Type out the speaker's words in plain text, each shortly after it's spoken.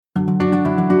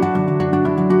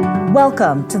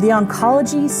Welcome to the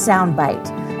Oncology Soundbite,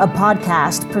 a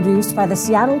podcast produced by the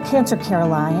Seattle Cancer Care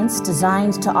Alliance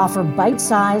designed to offer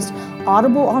bite-sized,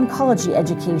 audible oncology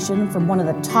education from one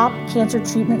of the top cancer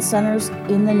treatment centers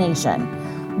in the nation.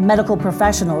 Medical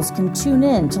professionals can tune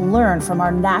in to learn from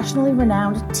our nationally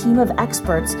renowned team of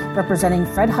experts representing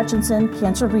Fred Hutchinson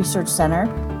Cancer Research Center,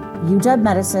 UW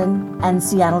Medicine, and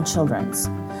Seattle Children's.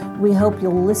 We hope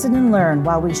you'll listen and learn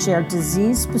while we share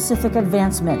disease-specific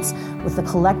advancements with the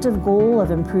collective goal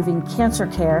of improving cancer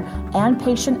care and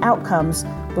patient outcomes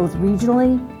both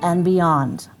regionally and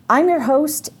beyond. I'm your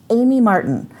host, Amy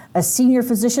Martin, a senior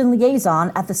physician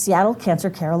liaison at the Seattle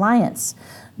Cancer Care Alliance.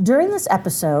 During this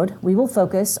episode, we will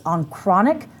focus on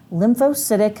chronic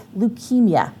lymphocytic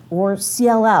leukemia, or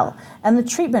CLL, and the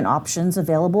treatment options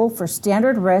available for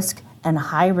standard risk and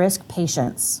high-risk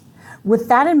patients. With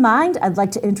that in mind, I'd like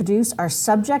to introduce our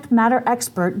subject matter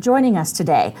expert joining us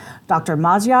today, Dr.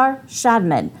 Mazyar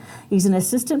Shadman. He's an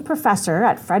assistant professor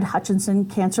at Fred Hutchinson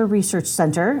Cancer Research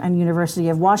Center and University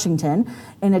of Washington,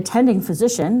 an attending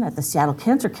physician at the Seattle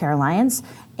Cancer Care Alliance,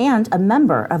 and a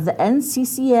member of the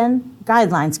NCCN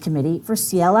Guidelines Committee for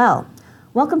CLL.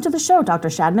 Welcome to the show, Dr.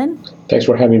 Shadman. Thanks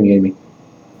for having me, Amy.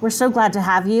 We're so glad to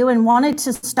have you and wanted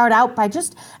to start out by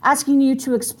just asking you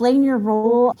to explain your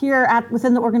role here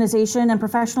within the organization and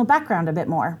professional background a bit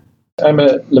more. I'm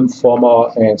a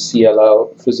lymphoma and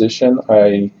CLL physician.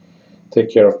 I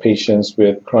take care of patients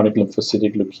with chronic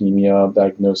lymphocytic leukemia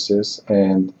diagnosis,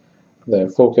 and the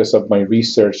focus of my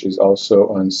research is also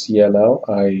on CLL.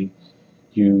 I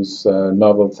use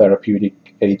novel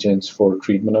therapeutic agents for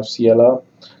treatment of CLL.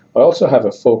 I also have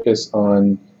a focus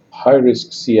on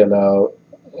high-risk CLL,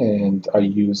 and I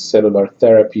use cellular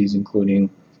therapies, including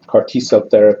CAR T-cell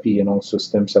therapy and also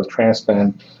stem cell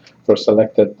transplant for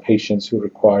selected patients who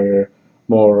require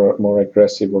more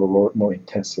aggressive or more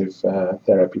intensive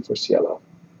therapy for CLL.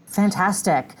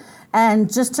 Fantastic.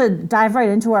 And just to dive right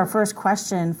into our first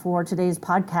question for today's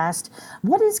podcast,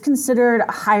 what is considered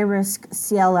high-risk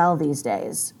CLL these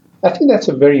days? I think that's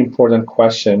a very important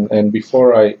question. And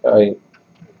before I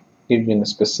give you a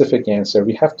specific answer,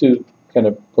 we have to kind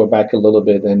of go back a little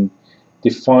bit and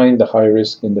define the high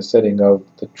risk in the setting of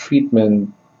the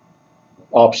treatment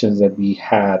options that we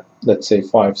had, let's say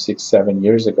 5, 6, 7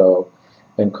 years ago,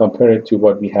 and compare it to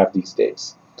what we have these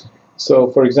days.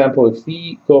 So, for example, if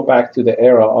we go back to the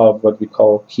era of what we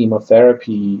call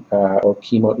chemotherapy or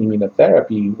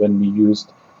chemoimmunotherapy, when we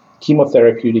used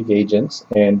chemotherapeutic agents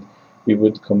and we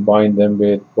would combine them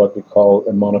with what we call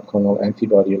a monoclonal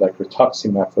antibody, like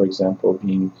rituximab, for example,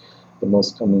 being the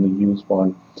most commonly used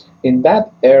one. In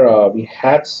that era, we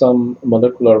had some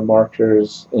molecular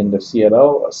markers in the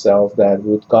CLL cells that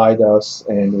would guide us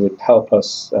and would help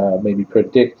us maybe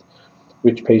predict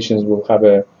which patients will have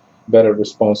a better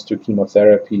response to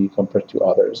chemotherapy compared to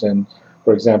others. And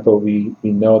for example, we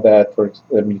know that for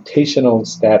the mutational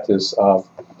status of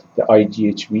the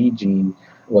IGHV gene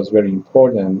was very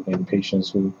important in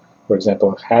patients who, for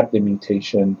example, had the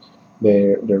mutation.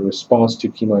 Their response to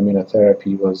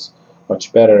chemoimmunotherapy was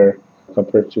much better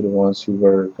compared to the ones who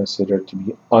were considered to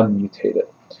be unmutated.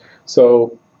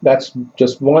 So that's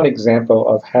just one example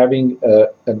of having a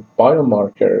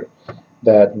biomarker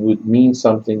that would mean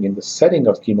something in the setting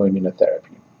of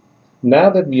chemoimmunotherapy. Now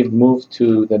that we have moved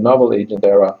to the novel agent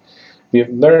era, we have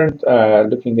learned,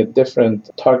 looking at different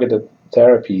targeted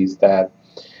therapies, that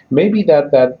maybe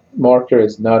that marker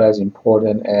is not as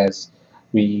important as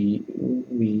we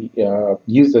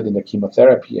used it in the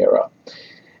chemotherapy era.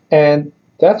 And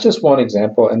that's just one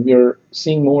example, and we're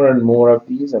seeing more and more of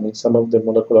these. I mean, some of the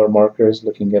molecular markers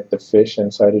looking at the FISH and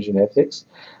cytogenetics.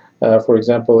 For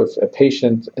example, if a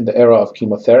patient in the era of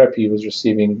chemotherapy was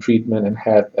receiving treatment and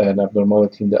had an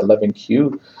abnormality in the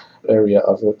 11q area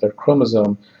of their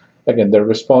chromosome, again, their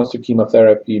response to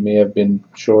chemotherapy may have been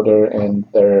shorter, and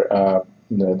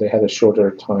they had a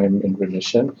shorter time in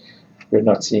remission. We're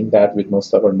not seeing that with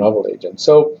most of our novel agents.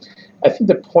 So I think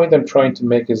the point I'm trying to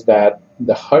make is that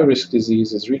the high-risk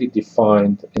disease is really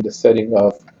defined in the setting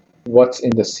of what's in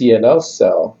the CLL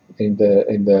cell at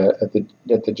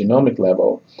the genomic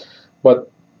level, but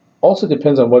also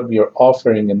depends on what we are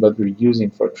offering and what we're using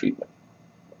for treatment.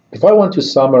 If I want to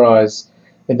summarize,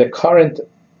 in the current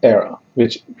era,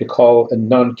 which we call a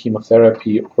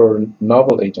non-chemotherapy or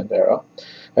novel agent era,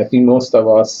 I think most of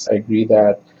us agree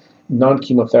that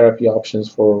non-chemotherapy options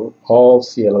for all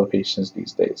CLL patients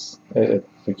these days.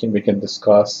 We can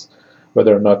discuss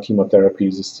whether or not chemotherapy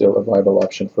is still a viable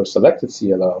option for selected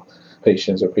CLL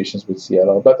patients or patients with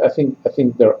CLL, but I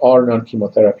think there are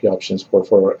non-chemotherapy options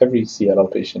for every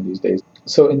CLL patient these days.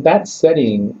 So in that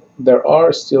setting, there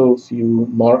are still few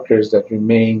markers that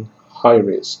remain high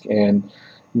risk, and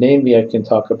Namely, I can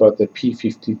talk about the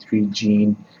P53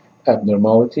 gene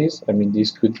abnormalities. I mean,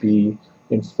 these could be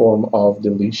in form of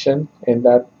deletion in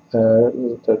that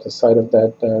the site of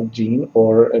that gene,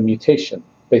 or a mutation.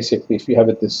 Basically, if you have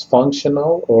a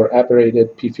dysfunctional or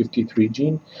aberrated P53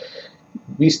 gene,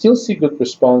 we still see good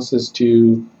responses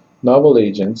to novel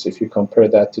agents if you compare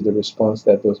that to the response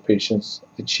that those patients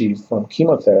achieve from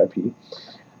chemotherapy.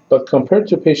 But compared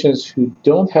to patients who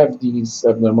don't have these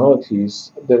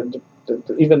abnormalities,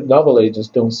 even novel agents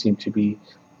don't seem to be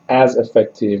as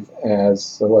effective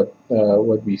as what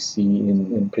we see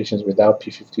in patients without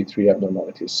P53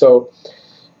 abnormalities. So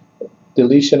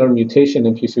deletion or mutation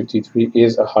in P53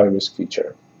 is a high-risk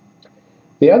feature.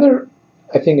 The other,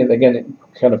 I think, and again,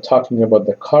 kind of talking about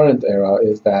the current era,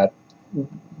 is that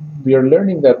we are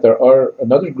learning that there are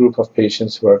another group of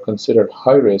patients who are considered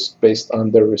high risk based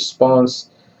on their response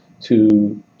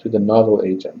to the novel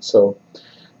agent. So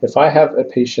if I have a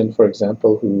patient, for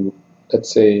example, who, let's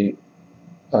say,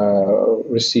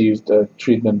 received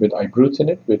treatment with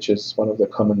ibrutinib, which is one of the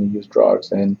commonly used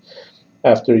drugs, and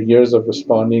after years of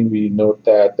responding, we note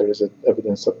that there is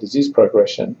evidence of disease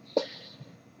progression.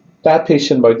 That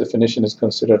patient, by definition, is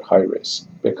considered high risk,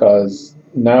 because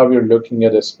now we're looking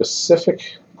at a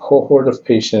specific cohort of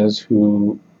patients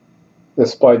who,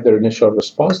 despite their initial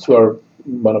response to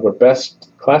one of our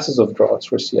best classes of drugs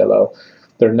for CLL,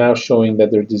 they're now showing that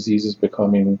their disease is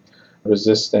becoming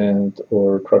resistant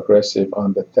or progressive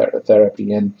on the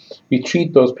therapy. And we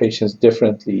treat those patients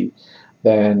differently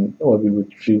than what we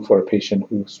would do for a patient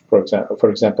who's, for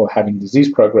example, having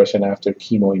disease progression after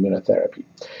chemoimmunotherapy.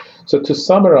 So to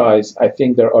summarize, I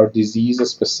think there are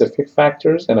disease-specific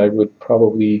factors, and I would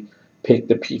probably pick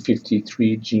the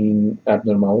P53 gene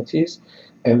abnormalities.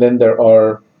 And then there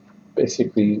are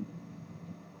basically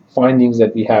findings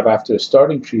that we have after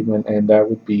starting treatment, and that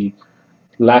would be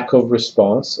lack of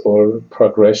response or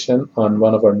progression on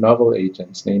one of our novel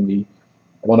agents, namely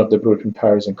one of the protein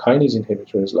tyrosine kinase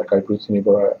inhibitors like ibrutinib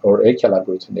or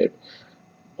acalabrutinib,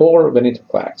 or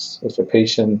venetoclax. If a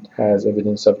patient has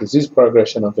evidence of disease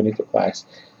progression on venetoclax,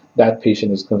 that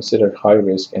patient is considered high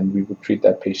risk, and we would treat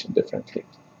that patient differently.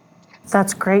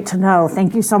 That's great to know.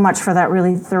 Thank you so much for that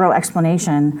really thorough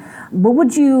explanation. What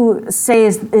would you say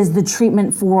is the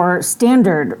treatment for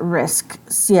standard risk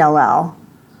CLL?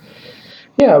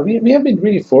 Yeah, we have been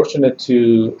really fortunate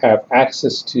to have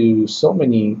access to so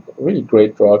many really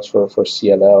great drugs for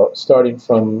CLL, starting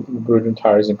from protein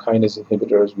tyrosine kinase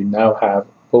inhibitors. We now have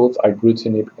both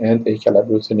ibrutinib and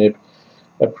acalabrutinib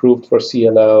approved for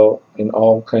CLL in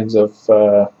all kinds of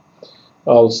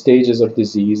all stages of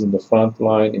disease, in the front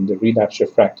line, in the relapse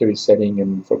refractory setting,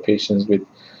 and for patients with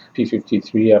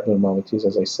P53 abnormalities,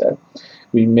 as I said.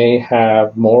 We may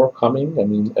have more coming. I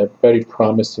mean, a very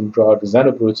promising drug,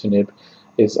 zanubrutinib,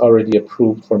 is already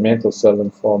approved for mantle cell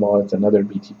lymphoma. It's another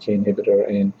BTK inhibitor,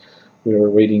 and we're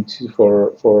waiting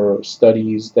for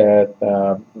studies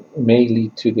that may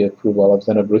lead to the approval of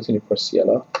zanubrutinib for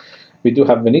CLL. We do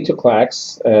have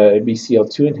venetoclax, a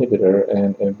BCL2 inhibitor,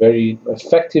 and a very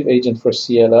effective agent for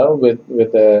CLL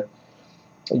with a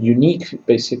unique,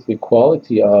 basically,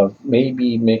 quality of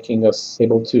maybe making us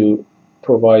able to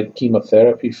provide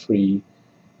chemotherapy-free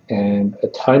and a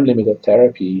time-limited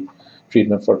therapy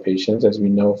treatment for patients. As we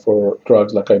know, for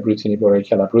drugs like ibrutinib or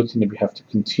acalabrutinib, we have to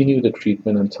continue the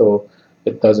treatment until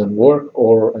it doesn't work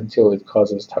or until it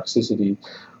causes toxicity.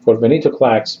 For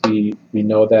venetoclax, we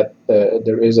know that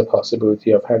there is a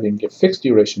possibility of having a fixed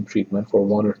duration treatment for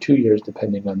 1 or 2 years,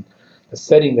 depending on the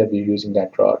setting that we're using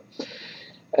that drug,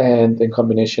 and in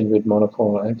combination with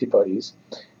monoclonal antibodies.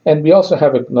 And we also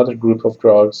have another group of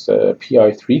drugs,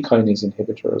 PI3 kinase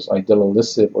inhibitors,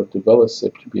 idelalisib or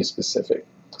duvelisib to be specific.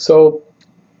 So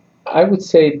I would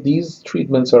say these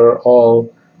treatments are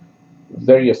all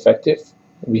very effective.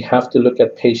 We have to look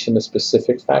at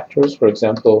patient-specific factors. For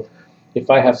example, if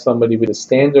I have somebody with a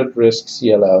standard risk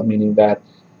CLL, meaning that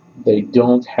they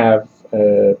don't have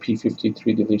a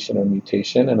P53 deletion or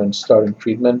mutation, and I'm starting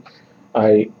treatment,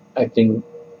 I think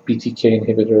BTK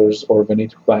inhibitors or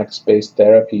venetoclax-based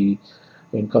therapy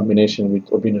in combination with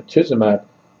obinutuzumab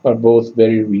are both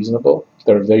very reasonable.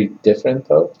 They're very different,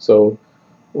 though. So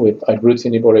with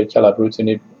ibrutinib or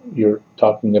acalabrutinib, you're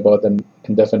talking about an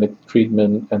indefinite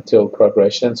treatment until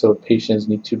progression. So patients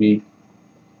need to be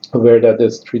aware that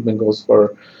this treatment goes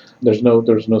for, there's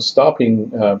no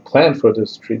stopping plan for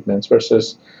these treatments,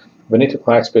 versus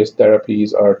venetoclax-based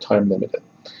therapies are time limited.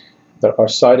 There are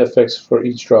side effects for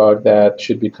each drug that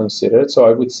should be considered. So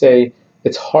I would say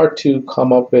it's hard to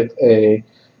come up with a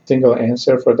single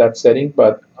answer for that setting,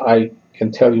 but I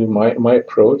can tell you my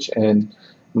approach and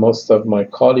most of my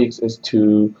colleagues is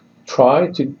to try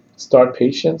to start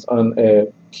patients on a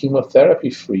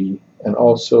chemotherapy-free and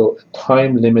also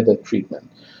time-limited treatment,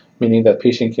 meaning that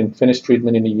patient can finish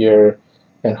treatment in a year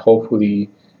and hopefully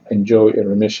enjoy a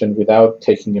remission without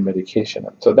taking a medication.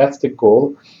 So that's the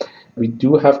goal. We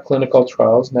do have clinical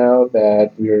trials now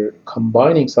that we're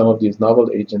combining some of these novel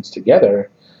agents together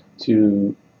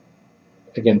to,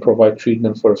 again, provide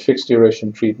treatment for a fixed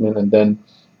duration treatment and then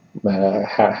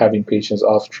having patients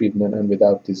off treatment and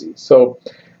without disease. So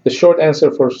the short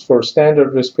answer for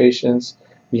standard risk patients,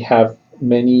 we have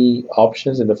many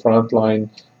options in the frontline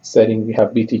setting. We have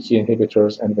BTK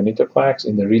inhibitors and venetoclax.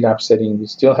 In the relapse setting, we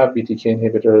still have BTK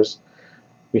inhibitors.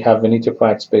 We have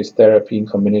venetoclax-based therapy in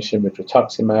combination with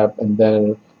rituximab, and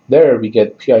then there we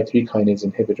get PI3 kinase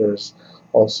inhibitors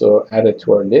also added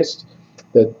to our list.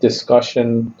 The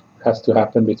discussion has to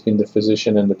happen between the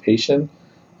physician and the patient,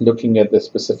 looking at the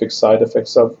specific side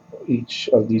effects of each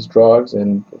of these drugs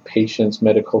and patients'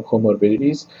 medical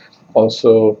comorbidities.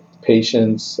 Also,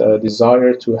 patients'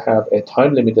 desire to have a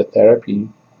time-limited therapy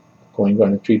going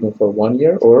on a treatment for 1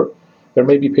 year, or there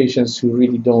may be patients who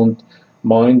really don't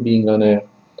mind being on a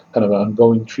kind of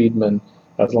ongoing treatment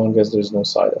as long as there's no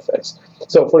side effects.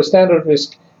 So for standard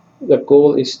risk, the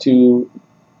goal is to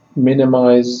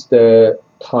minimize the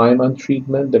time on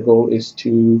treatment. The goal is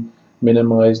to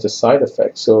minimize the side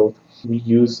effects. So we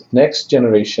use next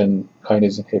generation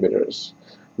kinase inhibitors.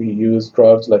 We use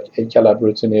drugs like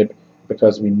acalabrutinib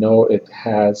because we know it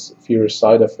has fewer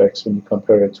side effects when you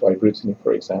compare it to ibrutinib,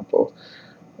 for example.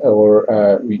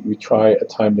 Or we try a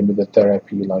time-limited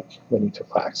therapy like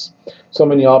venetoclax. So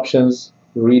many options.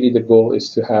 Really, the goal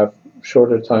is to have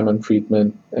shorter time on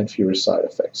treatment and fewer side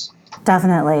effects.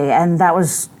 Definitely, and that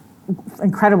was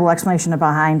incredible explanation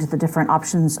behind the different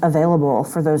options available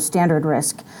for those standard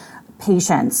risk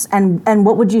patients. And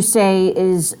what would you say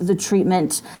is the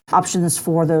treatment options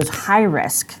for those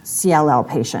high-risk CLL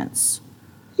patients?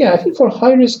 Yeah, I think for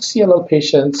high-risk CLL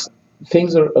patients,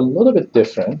 things are a little bit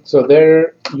different. So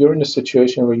there, you're in a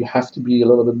situation where you have to be a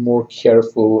little bit more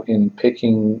careful in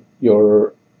picking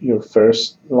your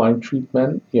first line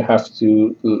treatment. You have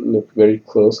to look very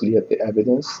closely at the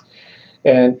evidence.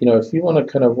 And if you want to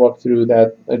kind of walk through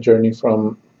that journey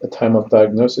from the time of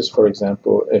diagnosis, for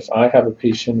example, if I have a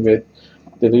patient with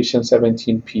deletion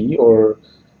 17p or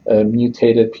a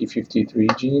mutated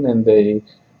p53 gene and they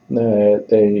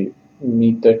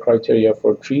meet the criteria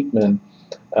for treatment,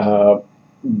 I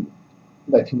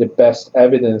think the best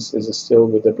evidence is still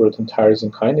with the protein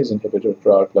tyrosine kinase inhibitor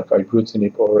drug like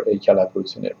ibrutinib or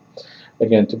acalabrutinib.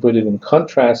 Again, to put it in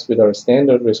contrast with our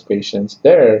standard risk patients,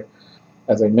 there,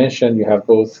 as I mentioned, you have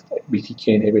both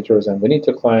BTK inhibitors and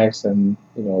venetoclax, and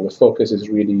the focus is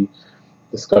really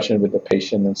discussion with the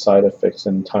patient and side effects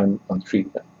and time on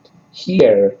treatment.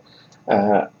 Here,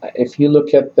 if you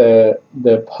look at the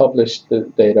published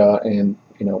data and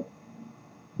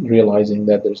realizing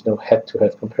that there's no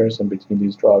head-to-head comparison between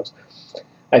these drugs,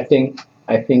 I think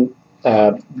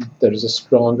there's a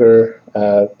stronger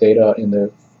data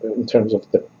in terms of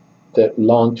the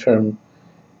long-term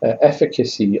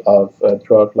efficacy of a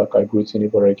drug like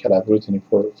ibrutinib or acalabrutinib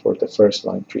for the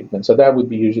first-line treatment. So that would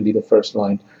be usually the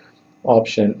first-line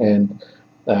option, and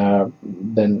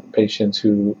then patients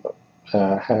who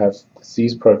have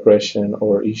disease progression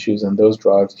or issues on those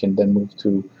drugs can then move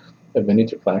to a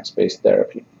venetoclax-based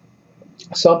therapy.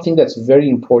 Something that's very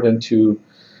important to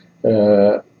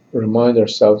remind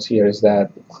ourselves here is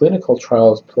that clinical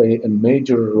trials play a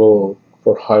major role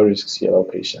for high-risk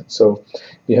CLL patients. So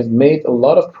we have made a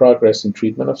lot of progress in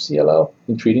treatment of CLL,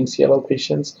 in treating CLL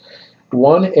patients.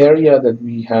 One area that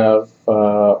we have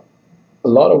a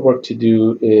lot of work to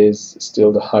do is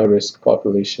still the high-risk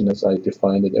population, as I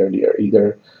defined it earlier,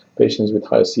 either patients with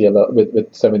high CLL,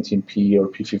 with 17p or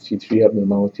p53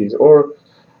 abnormalities, or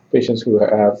patients who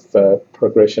have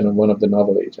progression on one of the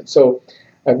novel agents. So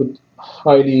I would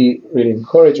highly really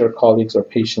encourage our colleagues or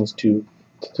patients to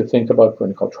think about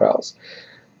clinical trials.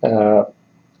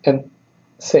 And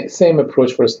same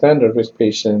approach for a standard risk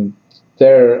patient.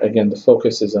 There, again, the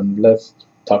focus is on less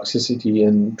toxicity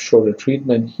and shorter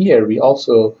treatment. Here, we've not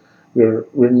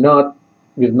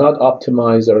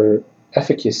optimized our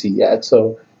efficacy yet.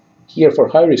 So here, for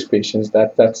high risk patients,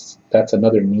 that's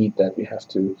another need that we have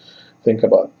to think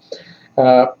about.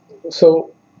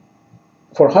 So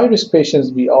for high risk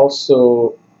patients, we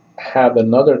also have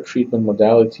another treatment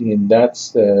modality, and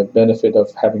that's the benefit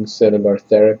of having cellular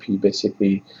therapy,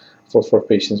 basically for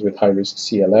patients with high risk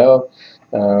CLL.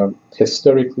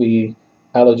 Historically,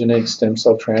 allogeneic stem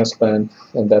cell transplant,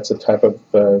 and that's a type of,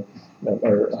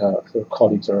 our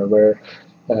colleagues are aware,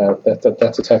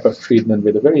 that's a type of treatment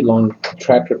with a very long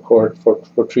track record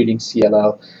for treating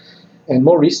CLL. And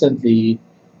more recently,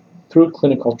 through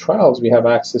clinical trials, we have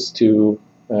access to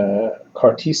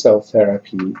CAR T cell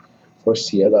therapy for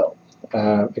CLL.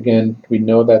 Again, we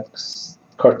know that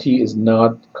CAR T is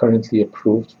not currently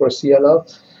approved for CLL.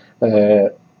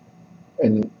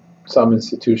 In some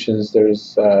institutions,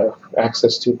 there's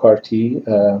access to CAR T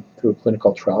through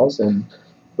clinical trials. And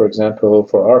for example,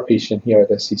 for our patient here at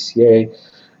SCCA,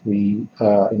 we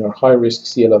in our high-risk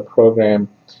CLL program,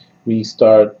 we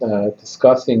start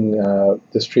discussing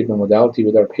this treatment modality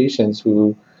with our patients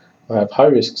who have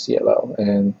high-risk CLL.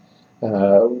 And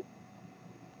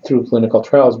through clinical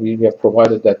trials, we have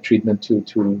provided that treatment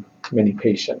to many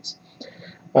patients.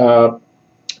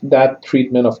 That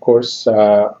treatment, of course,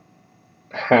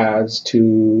 has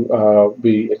to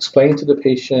be explained to the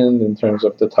patient in terms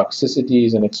of the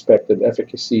toxicities and expected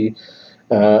efficacy.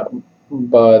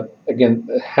 But again,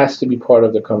 it has to be part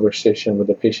of the conversation with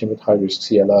the patient with high-risk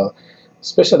CLL,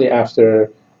 especially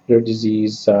after their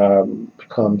disease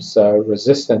becomes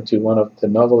resistant to one of the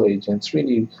novel agents.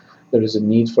 Really, there is a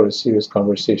need for a serious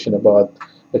conversation about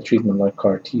a treatment like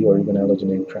CAR T or even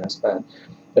allogeneic transplant.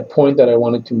 The point that I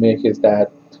wanted to make is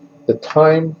that the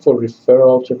time for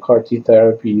referral to CAR T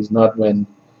therapy is not when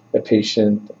a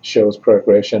patient shows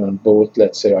progression on both,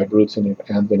 let's say, ibrutinib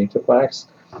and venetoclax.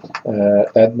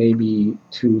 That may be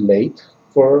too late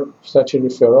for such a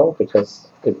referral because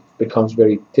it becomes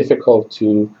very difficult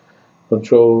to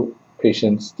control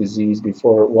patients' disease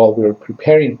while we're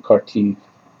preparing CAR T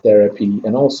therapy.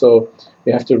 And also,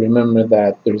 we have to remember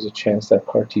that there's a chance that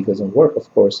CAR T doesn't work,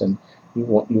 of course, and you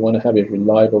want to have a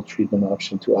reliable treatment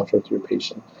option to offer to your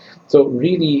patient. So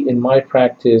really, in my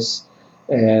practice,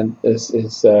 and this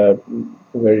is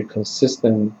very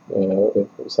consistent with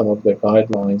some of the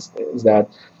guidelines, is that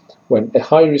when a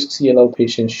high-risk CLL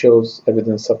patient shows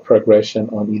evidence of progression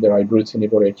on either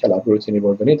ibrutinib or acalabrutinib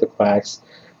or venetoclax,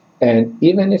 and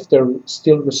even if they're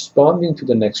still responding to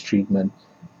the next treatment,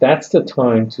 that's the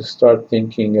time to start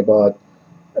thinking about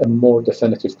a more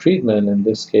definitive treatment, in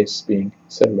this case being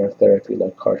cellular therapy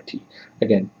like CAR T.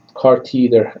 Again, CAR T,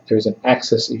 there's an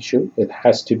access issue. It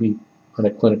has to be on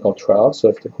a clinical trial. So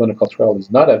if the clinical trial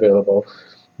is not available,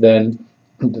 then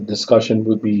the discussion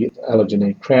would be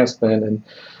allogeneic transplant. And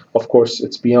of course,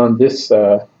 it's beyond this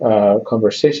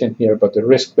conversation here, but the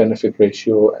risk-benefit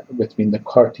ratio between the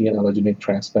CAR T and allogeneic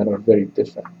transplant are very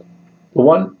different. The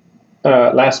one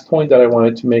last point that I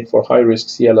wanted to make for high-risk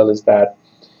CLL is that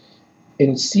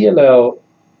in CLL,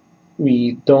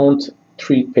 we don't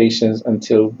treat patients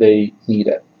until they need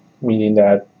it, meaning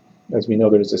that, as we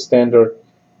know, there is a standard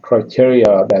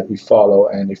criteria that we follow,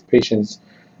 and if patients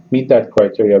meet that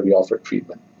criteria, we offer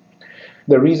treatment.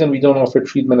 The reason we don't offer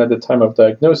treatment at the time of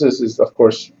diagnosis is, of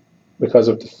course, because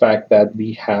of the fact that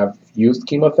we have used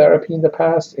chemotherapy in the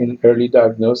past in early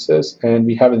diagnosis, and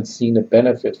we haven't seen a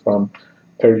benefit from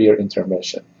earlier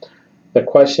intervention. The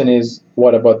question is,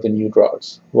 what about the new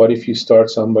drugs? What if you start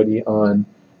somebody on,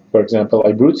 for example,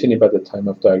 ibrutinib at the time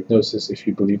of diagnosis if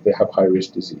you believe they have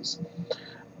high-risk disease,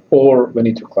 or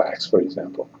venetoclax, for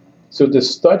example? So the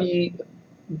study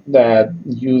that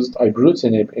used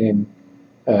ibrutinib in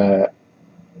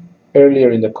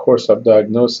earlier in the course of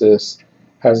diagnosis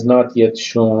has not yet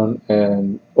shown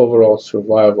an overall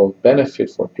survival benefit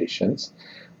for patients.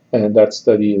 And that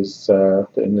study is, the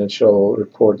initial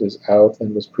report is out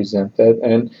and was presented.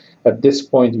 And at this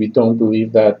point, we don't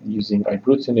believe that using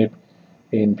ibrutinib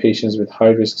in patients with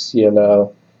high-risk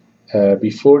CLL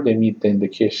before they meet the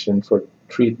indication for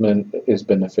treatment is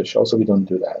beneficial, so we don't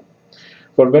do that.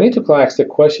 For venetoclax, the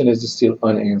question is still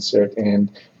unanswered,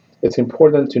 and it's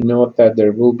important to note that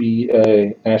there will be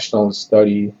a national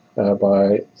study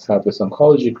by Southwest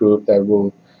Oncology Group that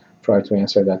will try to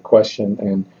answer that question.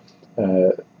 And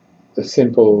the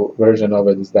simple version of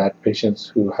it is that patients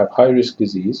who have high-risk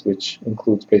disease, which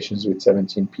includes patients with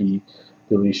 17p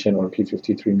deletion or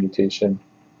p53 mutation,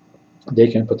 they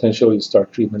can potentially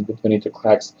start treatment with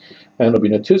venetoclax and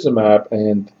obinutuzumab,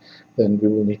 and then we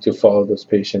will need to follow those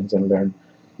patients and learn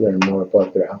more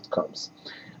about their outcomes.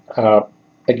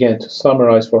 Again, to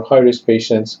summarize, for high-risk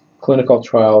patients, clinical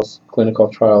trials, clinical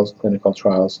trials, clinical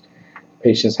trials.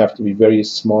 Patients have to be very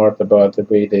smart about the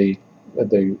way they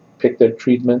pick their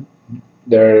treatment.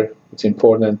 It's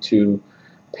important to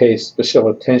pay special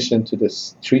attention to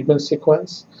this treatment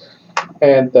sequence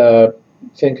and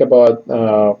think about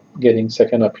getting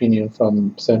second opinion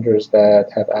from centers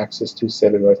that have access to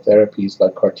cellular therapies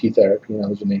like CAR T therapy and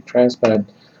allogeneic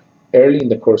transplant early in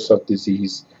the course of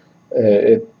disease.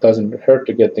 It doesn't hurt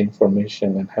to get the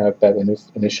information and have that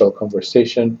initial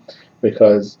conversation,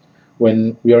 because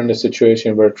when we are in a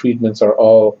situation where treatments are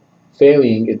all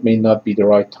failing, it may not be the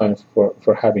right time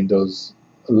for having those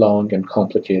long and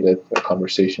complicated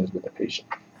conversations with the patient.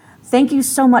 Thank you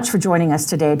so much for joining us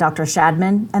today, Dr.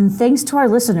 Shadman, and thanks to our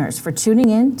listeners for tuning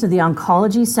in to the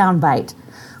Oncology Soundbite.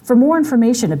 For more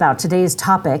information about today's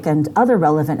topic and other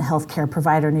relevant healthcare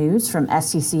provider news from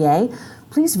SCCA,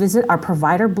 please visit our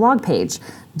provider blog page,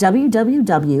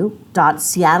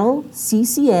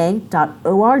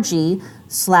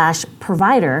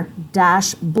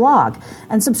 www.seattlecca.org/provider-blog,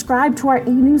 and subscribe to our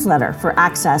e-newsletter for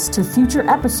access to future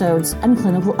episodes and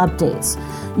clinical updates.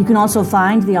 You can also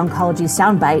find the Oncology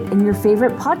Soundbite in your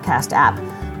favorite podcast app.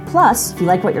 Plus, if you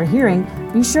like what you're hearing,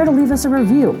 be sure to leave us a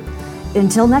review.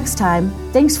 Until next time,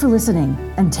 thanks for listening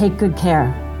and take good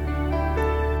care.